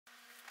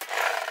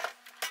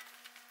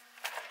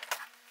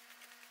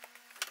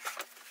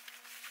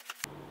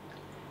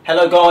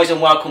Hello guys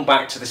and welcome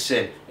back to the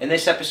sim. In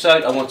this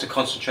episode I want to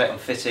concentrate on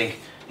fitting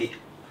the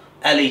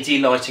LED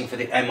lighting for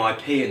the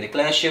MIP and the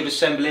Glareshield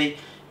assembly,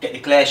 get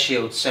the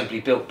Glareshield assembly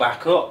built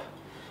back up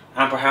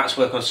and perhaps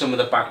work on some of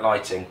the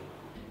backlighting.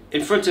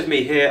 In front of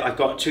me here I've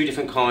got two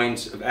different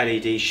kinds of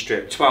LED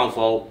strip, 12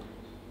 volt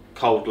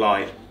cold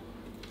light,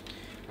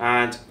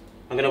 and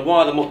I'm going to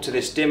wire them up to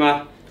this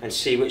dimmer and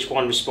see which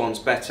one responds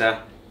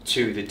better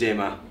to the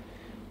dimmer.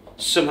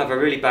 Some have a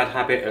really bad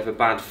habit of a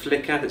bad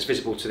flicker that's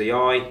visible to the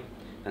eye,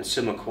 and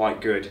some are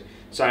quite good.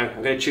 So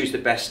I'm going to choose the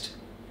best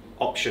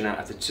option out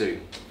of the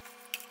two.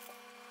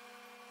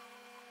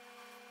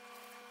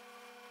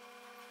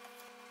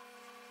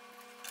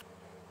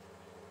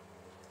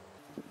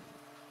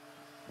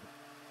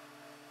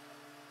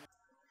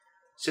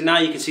 So now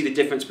you can see the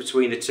difference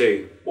between the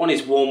two. One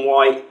is warm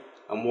white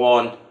and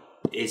one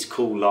is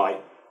cool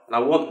light. And I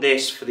want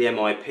this for the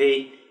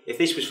MIP. If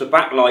this was for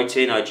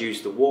backlighting, I'd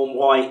use the warm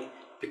white.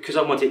 Because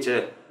I want it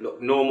to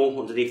look normal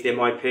underneath the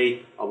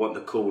MIP, I want the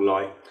cool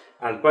light.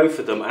 And both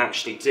of them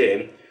actually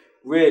dim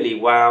really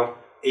well,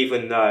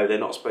 even though they're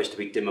not supposed to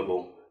be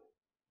dimmable.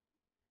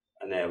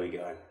 And there we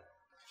go.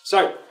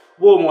 So,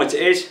 warm white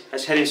it is.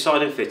 Let's head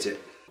inside and fit it.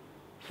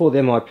 For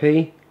the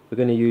MIP, we're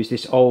going to use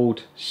this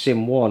old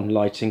Sim 1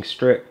 lighting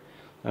strip.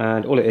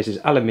 And all it is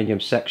aluminium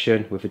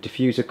section with a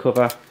diffuser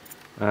cover.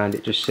 And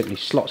it just simply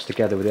slots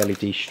together with the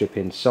LED strip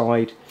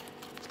inside.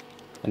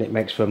 And it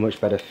makes for a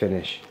much better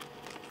finish.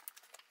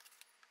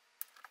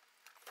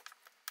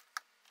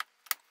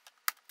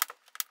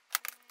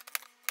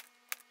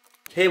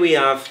 Here we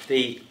have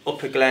the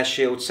upper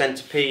Glareshield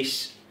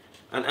centerpiece,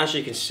 and as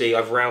you can see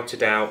I've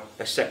routed out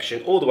a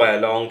section all the way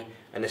along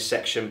and a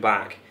section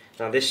back.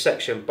 Now this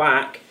section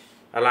back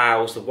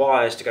allows the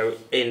wires to go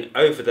in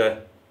over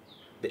the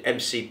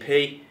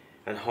MCP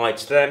and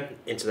hides them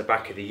into the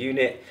back of the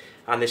unit,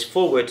 and this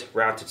forward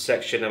routed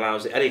section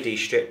allows the LED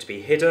strip to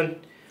be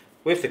hidden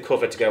with the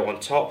cover to go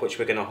on top, which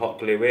we're going to hot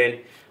glue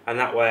in, and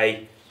that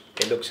way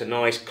it looks a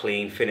nice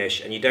clean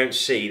finish and you don't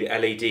see the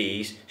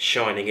LEDs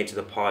shining into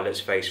the pilot's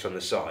face from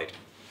the side.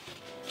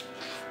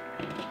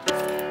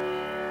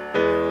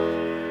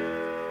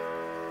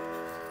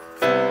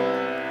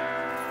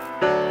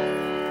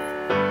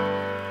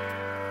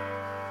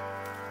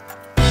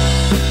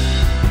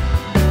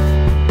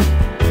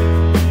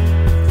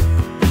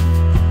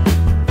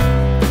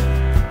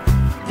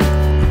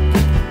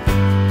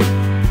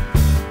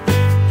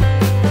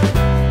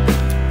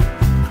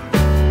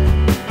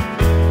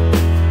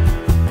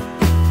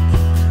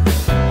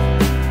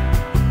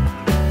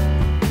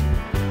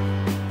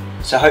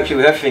 So hopefully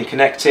with everything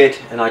connected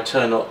and I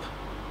turn up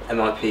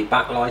MIP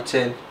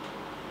backlighting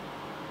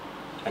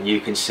and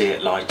you can see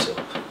it light up.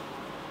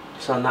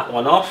 Turn that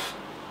one off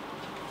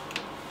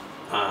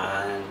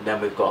and then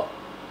we've got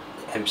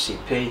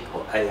MCP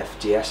or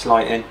AFDS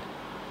lighting.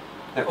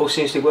 It all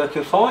seems to be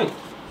working fine.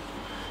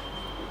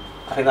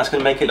 I think that's going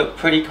to make it look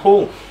pretty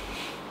cool.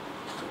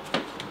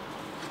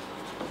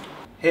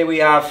 Here we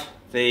have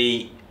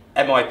the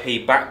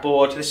MIP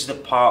backboard. This is the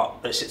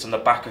part that sits on the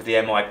back of the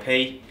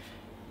MIP.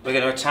 We're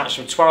going to attach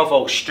some 12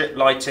 volt strip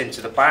lighting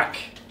to the back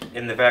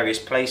in the various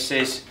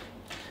places,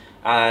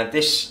 and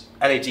this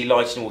LED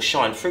lighting will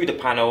shine through the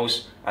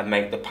panels and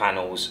make the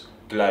panels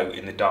glow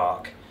in the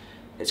dark.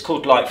 It's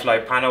called light flow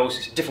panels.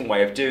 It's a different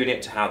way of doing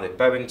it to how the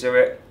Boeing do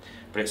it,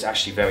 but it's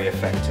actually very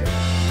effective.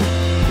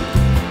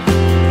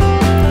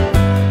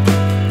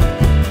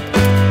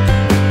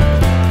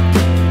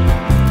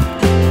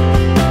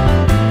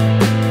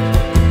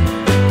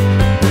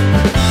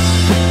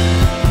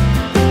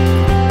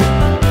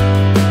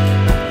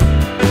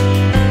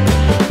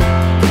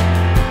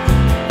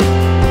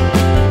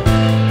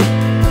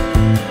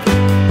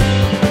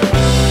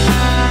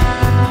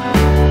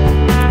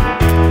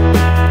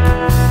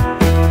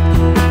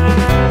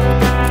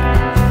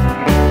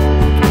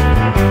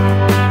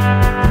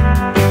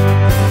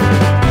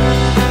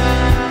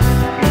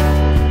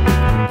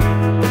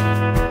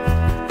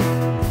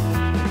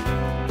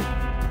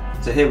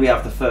 So here we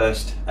have the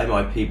first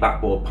MIP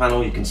backboard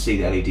panel. You can see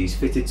the LEDs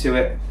fitted to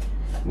it.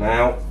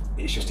 Now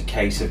it's just a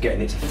case of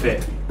getting it to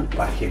fit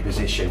back in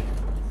position.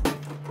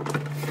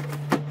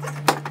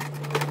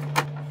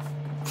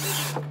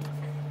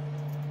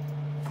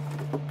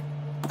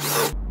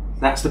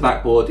 That's the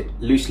backboard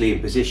loosely in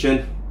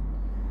position.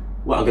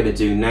 What I'm going to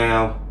do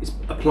now is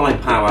apply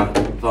power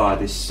via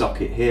this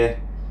socket here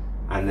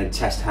and then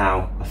test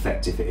how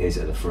effective it is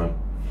at the front.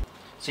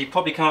 So you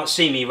probably can't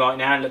see me right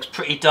now, it looks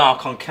pretty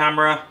dark on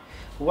camera.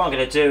 What I'm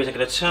going to do is I'm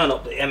going to turn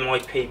up the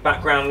MIP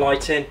background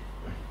lighting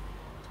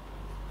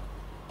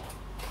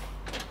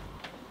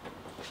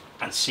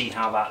and see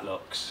how that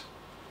looks.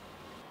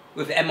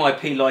 With the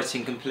MIP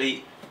lighting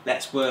complete,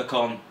 let's work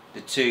on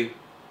the two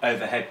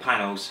overhead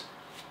panels.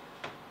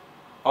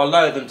 I'll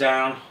lower them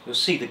down, you'll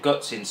see the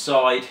guts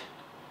inside,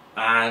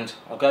 and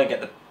I'll go and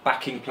get the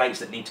backing plates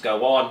that need to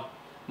go on,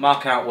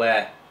 mark out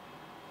where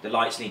the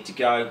lights need to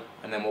go,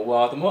 and then we'll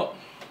wire them up.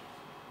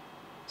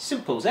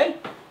 Simple as, eh?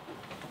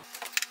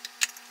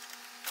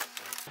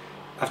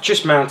 I've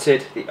just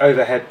mounted the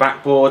overhead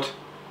backboard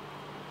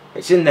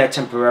It's in there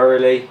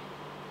temporarily.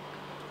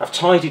 I've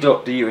tidied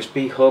up the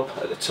USB hub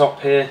at the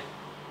top here.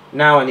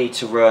 Now I need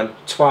to run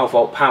 12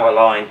 volt power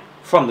line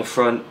from the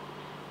front,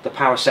 the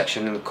power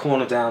section in the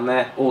corner down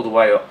there, all the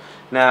way up.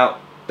 Now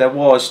there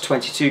was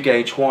 22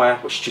 gauge wire,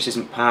 which just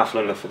isn't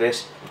powerful enough for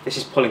this. This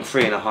is pulling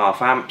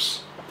 3.5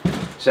 amps,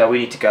 so we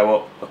need to go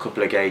up a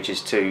couple of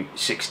gauges to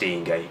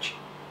 16 gauge.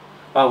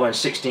 I'll run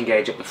 16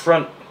 gauge up the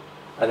front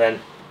and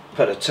then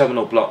put a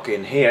terminal block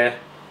in here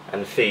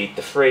and feed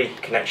the 3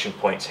 connection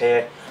points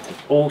here, and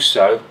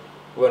also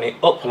run it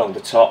up along the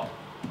top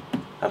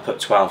and put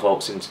 12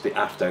 volts into the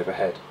aft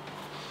overhead.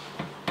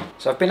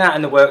 So I've been out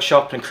in the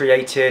workshop and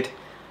created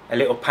a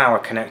little power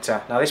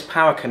connector. Now this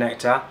power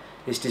connector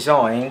is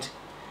designed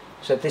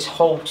so that this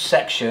whole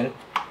section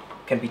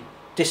can be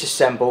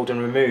disassembled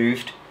and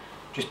removed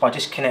just by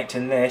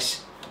disconnecting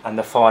this and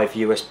the 5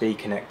 USB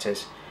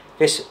connectors.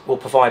 This will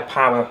provide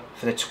power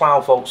for the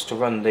 12 volts to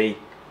run the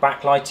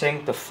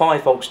backlighting, the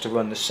 5 volts to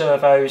run the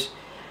servos,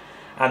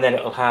 and then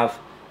it will have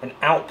an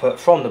output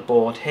from the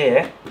board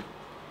here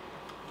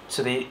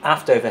to the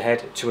aft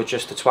overhead to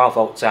adjust the 12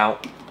 volts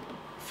out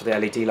for the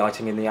LED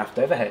lighting in the aft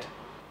overhead.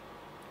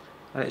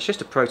 And it's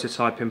just a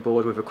prototyping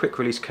board with a quick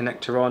release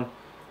connector on,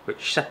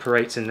 which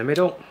separates in the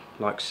middle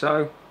like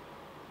so,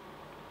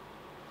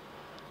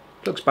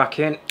 plugs back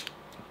in,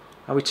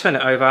 and we turn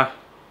it over.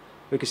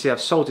 We can see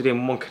I've soldered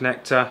in one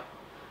connector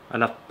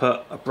and I've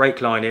put a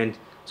brake line in,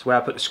 so where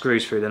I put the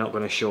screws through they're not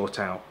going to short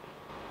out,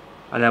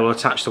 and then we'll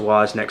attach the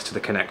wires next to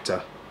the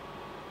connector.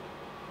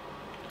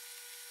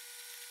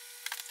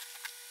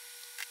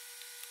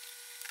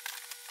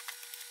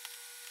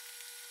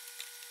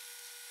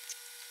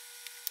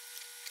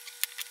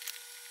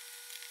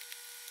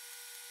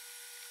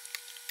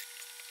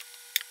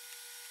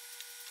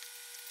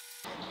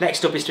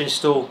 Next up is to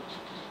install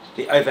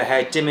the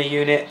overhead dimmer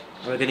unit.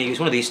 We're going to use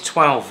one of these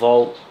 12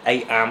 volt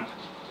 8 amp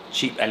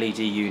cheap LED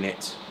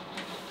units.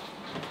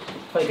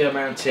 We're going to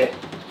mount it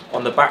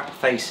on the back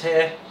face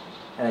here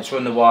and let's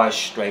run the wires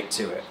straight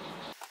to it.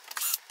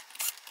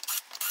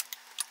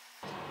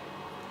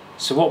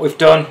 So what we've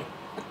done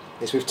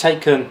is we've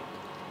taken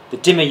the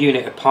dimmer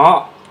unit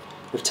apart,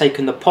 we've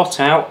taken the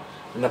pot out,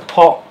 and the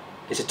pot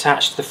is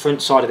attached to the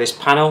front side of this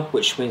panel,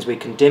 which means we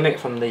can dim it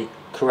from the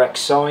correct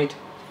side.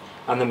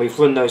 And then we've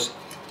run those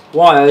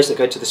wires that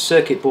go to the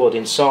circuit board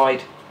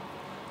inside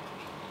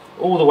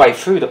all the way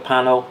through the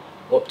panel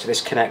up to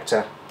this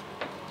connector.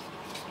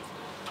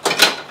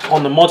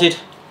 On the modded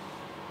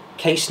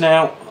case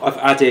now, I've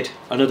added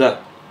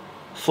another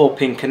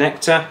 4-pin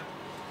connector.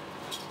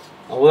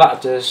 All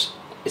that does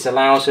is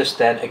allows us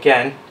then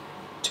again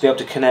to be able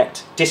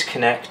to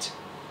disconnect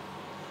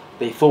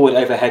the forward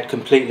overhead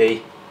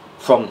completely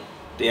from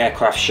the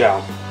aircraft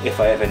shell if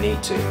I ever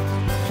need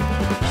to.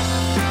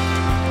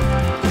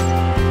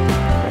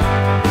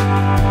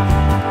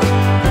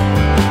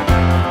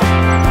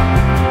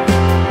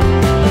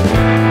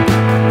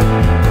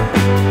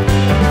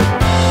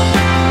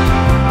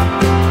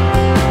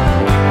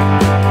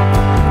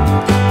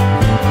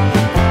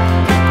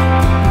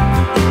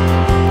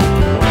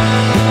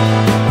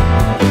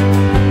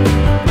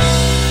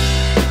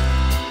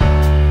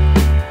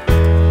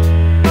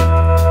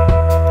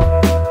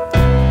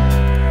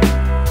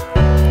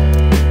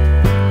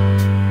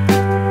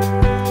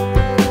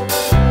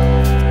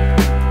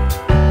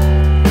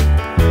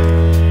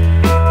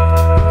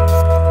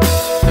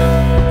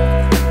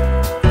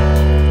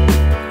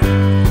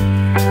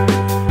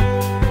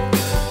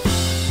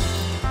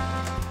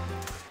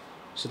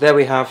 So there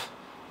we have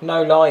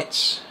no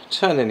lights,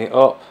 turning it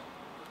up.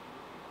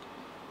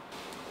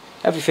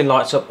 Everything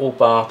lights up all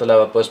bar the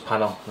lower buzz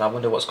panel, and I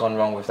wonder what's gone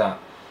wrong with that.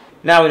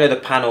 Now we know the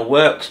panel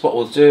works, what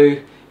we'll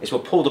do is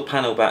we'll pull the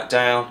panel back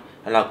down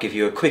and I'll give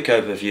you a quick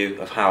overview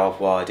of how I've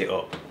wired it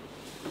up.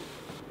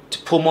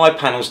 To pull my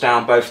panels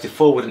down, both the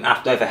forward and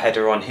aft overhead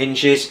are on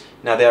hinges.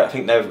 Now I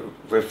think they're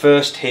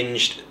reversed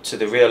hinged to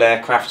the real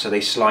aircraft, so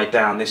they slide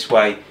down this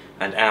way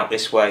and out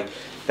this way.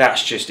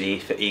 That's just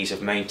for ease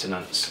of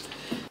maintenance.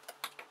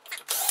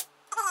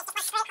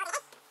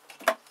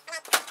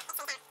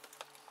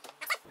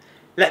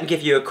 Let me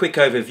give you a quick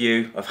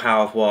overview of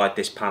how I've wired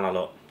this panel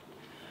up.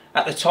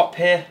 At the top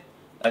here,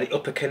 at the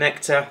upper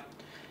connector,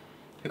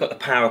 we've got the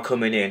power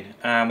coming in,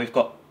 and we've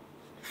got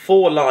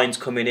 4 lines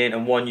coming in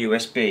and 1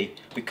 USB.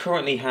 We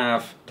currently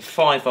have the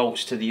 5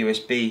 volts to the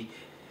USB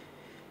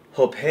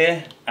hub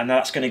here, and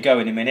that's going to go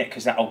in a minute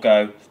because that will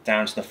go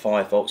down to the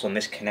 5 volts on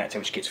this connector,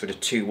 which gets rid of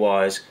 2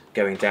 wires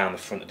going down the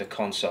front of the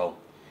console.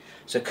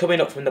 So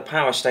coming up from the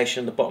power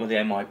station at the bottom of the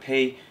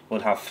MIP, we'll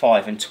have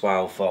 5 and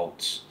 12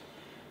 volts.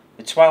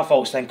 The 12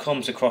 volts then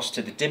comes across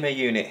to the dimmer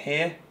unit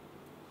here.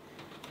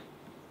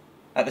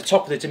 At the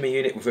top of the dimmer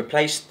unit we've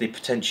replaced the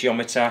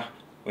potentiometer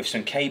with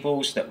some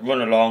cables that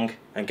run along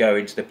and go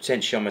into the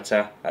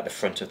potentiometer at the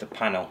front of the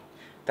panel.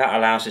 That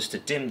allows us to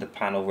dim the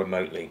panel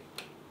remotely.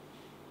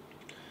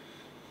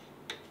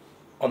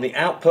 On the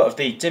output of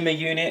the dimmer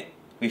unit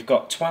we've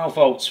got 12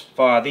 volts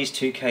via these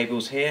 2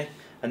 cables here,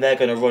 and they're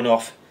going to run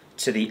off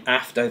to the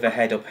aft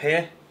overhead up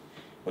here,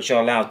 which will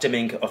allow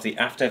dimming of the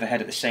aft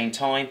overhead at the same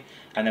time,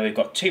 and then we've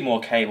got 2 more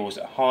cables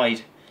that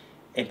hide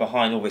in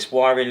behind all this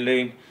wiring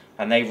loom,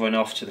 and they run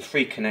off to the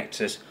 3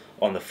 connectors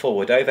on the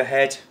forward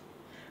overhead,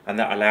 and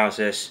that allows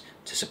us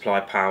to supply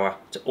power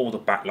to all the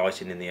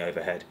backlighting in the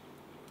overhead.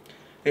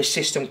 This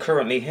system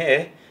currently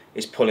here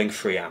is pulling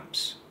 3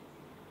 amps.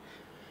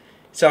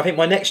 So I think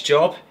my next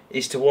job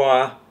is to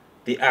wire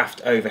the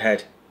aft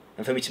overhead,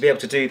 and for me to be able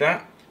to do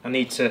that I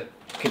need to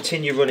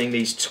continue running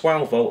these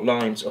 12 volt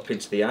lines up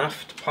into the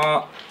aft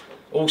part.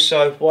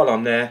 Also, while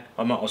I'm there,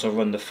 I might also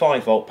run the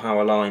 5 volt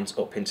power lines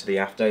up into the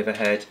aft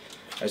overhead,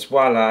 as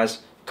well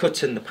as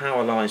cutting the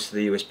power lines to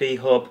the USB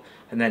hub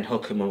and then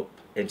hook them up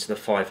into the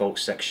 5 volt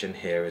section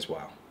here as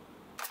well.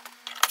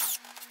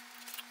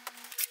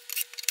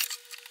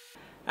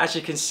 As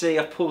you can see,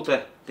 I've pulled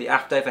the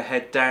aft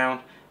overhead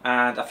down,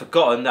 and I've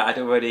forgotten that I'd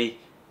already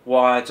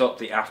wired up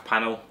the aft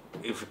panel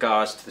with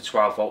regards to the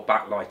 12 volt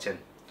backlighting.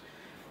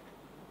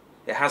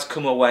 It has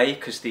come away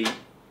because the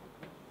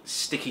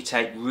sticky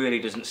tape really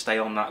doesn't stay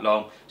on that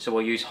long, so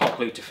we'll use hot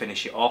glue to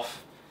finish it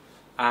off,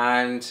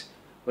 and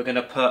we're going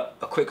to put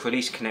a quick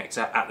release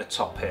connector at the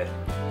top here.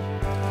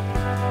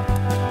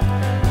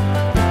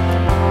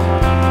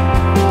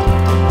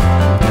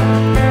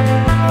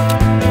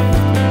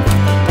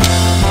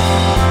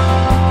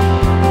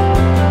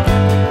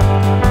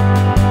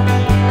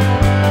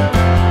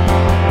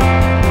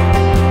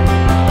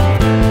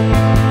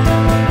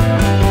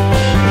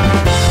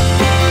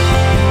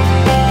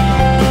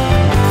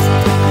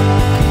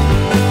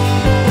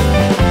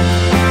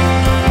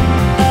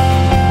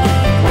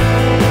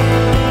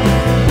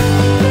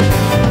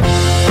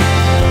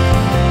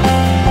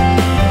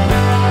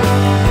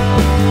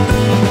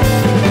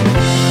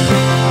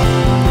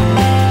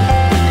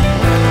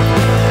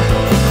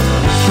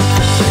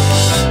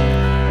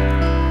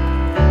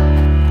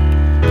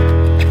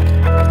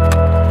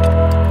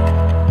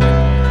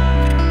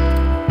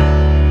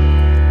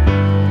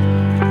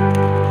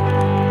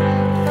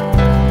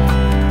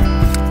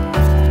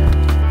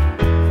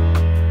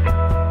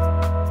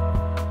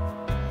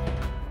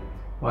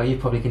 Well, you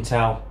probably can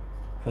tell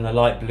from the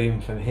light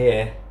bloom from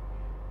here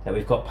that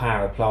we've got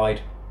power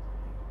applied.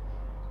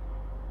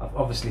 I've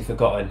obviously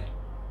forgotten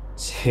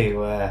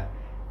to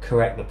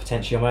correct the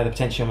potentiometer.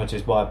 The potentiometer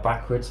is wired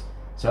backwards,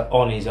 so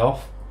on is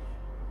off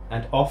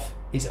and off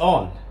is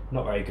on.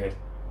 Not very good.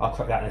 I'll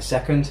correct that in a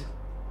second.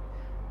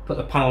 Put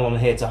the panel on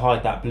here to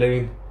hide that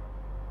bloom.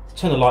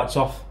 Turn the lights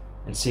off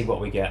and see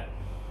what we get.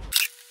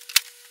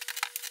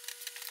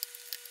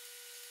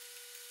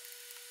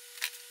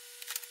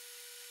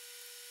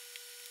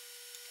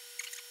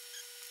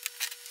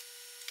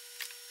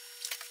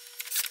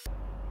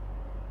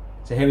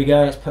 So here we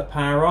go, let's put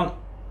power on.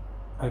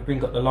 I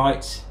bring up the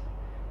lights,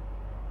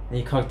 and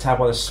you can tell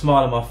by the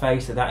smile on my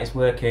face that that is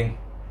working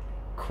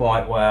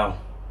quite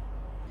well.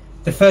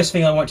 The first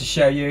thing I want to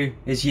show you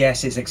is,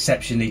 yes, it's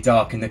exceptionally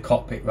dark in the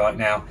cockpit right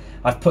now.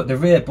 I've put the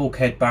rear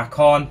bulkhead back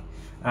on,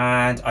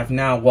 and I've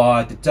now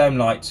wired the dome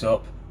lights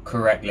up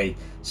correctly.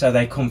 So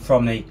they come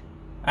from the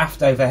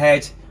aft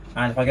overhead,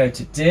 and if I go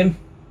to dim,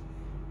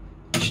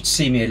 you should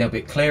see me a little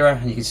bit clearer,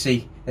 and you can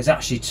see there's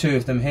actually 2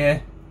 of them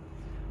here.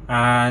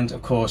 And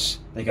of course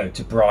they go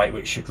to bright,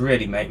 which should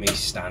really make me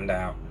stand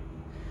out.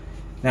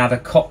 Now the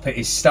cockpit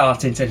is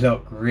starting to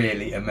look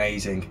really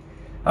amazing.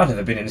 I've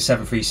never been in a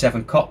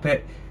 737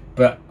 cockpit,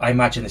 but I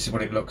imagine this is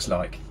what it looks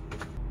like.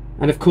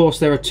 And of course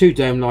there are 2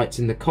 dome lights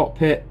in the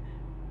cockpit,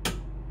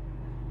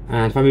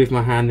 and if I move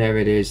my hand, there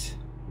it is,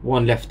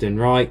 1 left and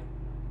right.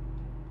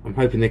 I'm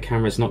hoping the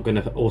camera's not going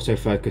to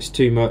autofocus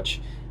too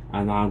much,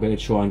 and I'm going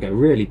to try and go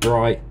really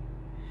bright,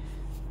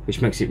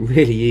 which makes it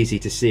really easy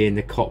to see in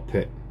the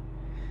cockpit.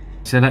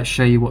 So let's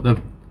show you what the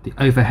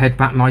overhead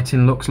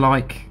backlighting looks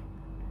like.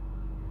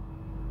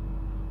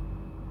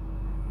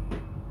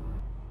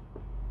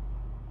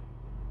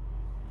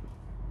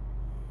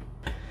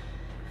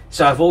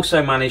 So I've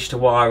also managed to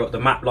wire up the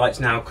map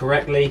lights now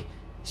correctly.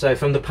 So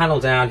from the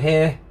panel down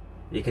here,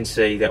 you can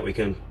see that we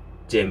can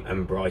dim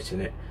and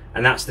brighten it.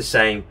 And that's the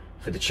same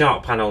for the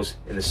chart panels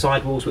in the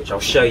sidewalls, which I'll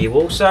show you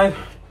also.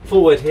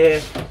 Forward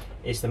here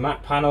is the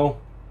map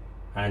panel,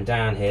 and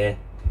down here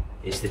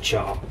is the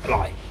chart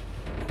light.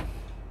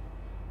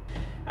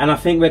 And I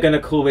think we're going to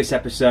call this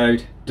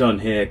episode done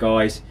here,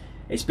 guys.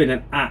 It's been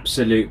an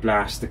absolute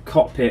blast. The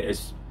cockpit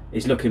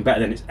is looking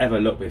better than it's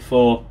ever looked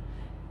before.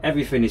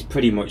 Everything is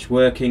pretty much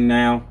working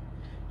now.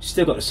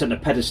 Still got the centre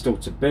pedestal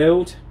to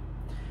build.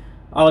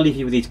 I'll leave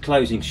you with these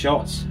closing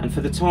shots, and for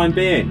the time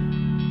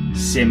being,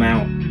 sim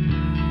out.